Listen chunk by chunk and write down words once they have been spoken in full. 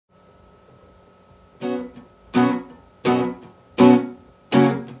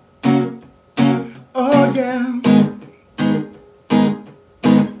yeah.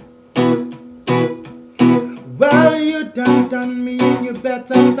 Well, you done me and you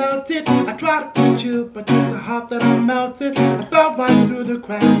better felt it. I tried to put you, but you're so hot that I melted. I fell right through the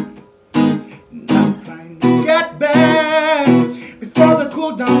cracks. Now I'm trying to get back before the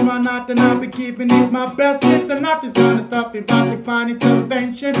cool down run out, and I'll be keeping it my best. Listen, nothing's gonna stop me by divine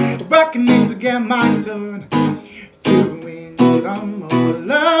intervention. But I need to get my turn to win some or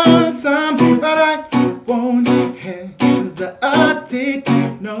learn some, but I won't hesitate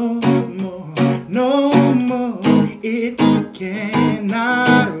no more, no more. It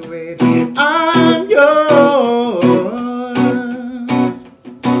cannot wait. I'm yours.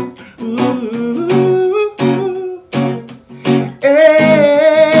 Ooh, yeah.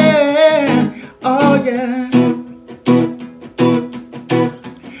 Oh yeah.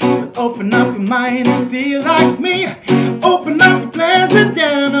 But open up your mind and see like me. Open up your plans and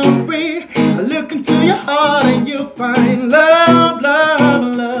damn I'm free. I look into your heart and you'll find love,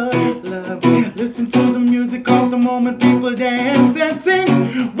 love, love, love. Listen to the music of the moment, people dance and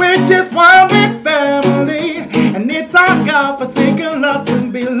sing. We're just one big family, and it's our God-forsaken love to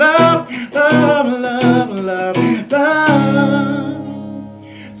be loved, love, love, love, love.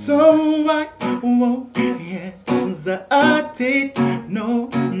 So I won't hesitate no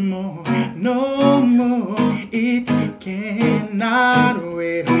more, no more. It cannot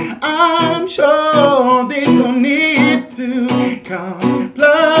wait. I'm sure there's no need to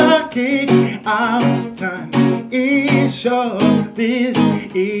complicate. Our time is short. This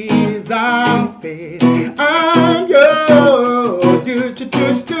is our fate. I'm yours. Do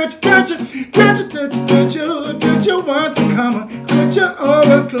you want to come on? Put you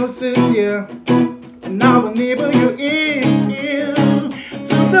over closer, yeah. And I will neighbor you in here.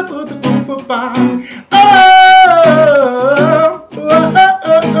 To the bottom. Oh, oh, oh,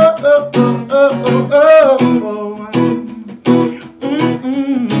 oh, oh, oh, oh, oh.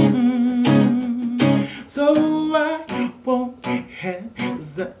 So I won't hesitate